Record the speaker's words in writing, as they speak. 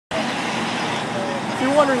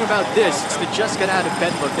you're wondering about this, it's the just get out of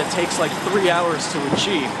bed look that takes like 3 hours to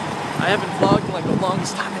achieve. I haven't vlogged in like the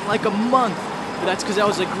longest time in like a month, but that's because I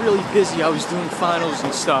was like really busy. I was doing finals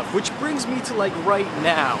and stuff, which brings me to like right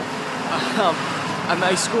now. At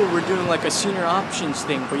my school, we're doing like a senior options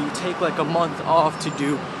thing where you take like a month off to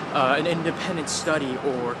do an independent study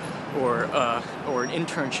or an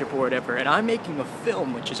internship or whatever. And I'm making a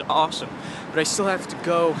film, which is awesome. But I still have to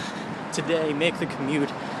go today, make the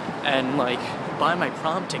commute, and like buy my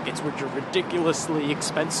prom tickets, which are ridiculously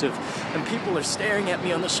expensive. And people are staring at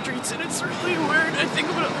me on the streets, and it's really weird. I think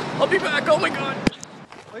I'll be back. Oh my god.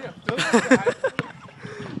 Oh yeah,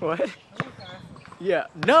 What? Yeah,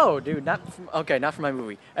 no, dude, not for my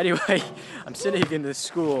movie. Anyway, I'm sitting in this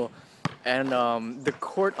school, and the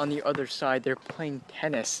court on the other side, they're playing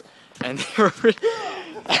tennis, and they're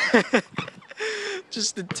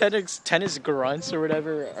just the tennis grunts or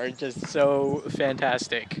whatever are just so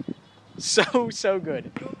fantastic, so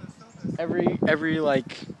good. Every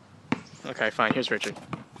like, okay, fine. Here's Richard.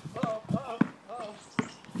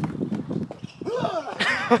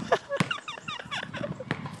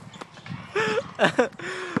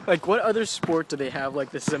 Like, what other sport do they have like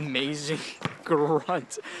this amazing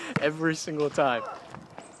grunt every single time?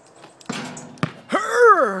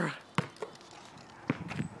 Her.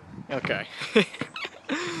 Okay.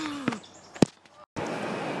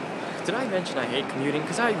 Did I mention I hate commuting?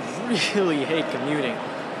 Because I really hate commuting.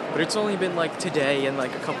 But it's only been like today and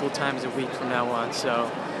like a couple of times a week from now on,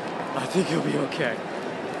 so I think he'll be okay.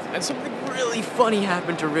 And something really funny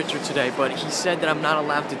happened to Richard today, but he said that I'm not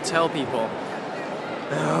allowed to tell people.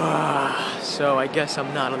 So I guess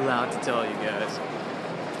I'm not allowed to tell you guys.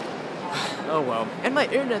 Oh well. And my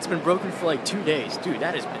internet's been broken for like 2 days. Dude,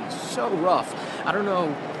 that has been so rough. I don't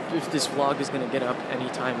know if this vlog is gonna get up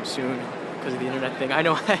anytime soon because of the internet thing. I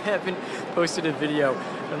know I haven't posted a video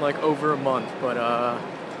in like over a month, but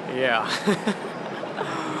yeah.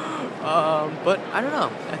 But I don't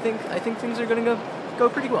know. I think things are gonna go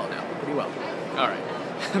pretty well now. Pretty well. Alright.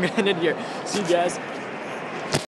 I'm gonna end it here. See you guys.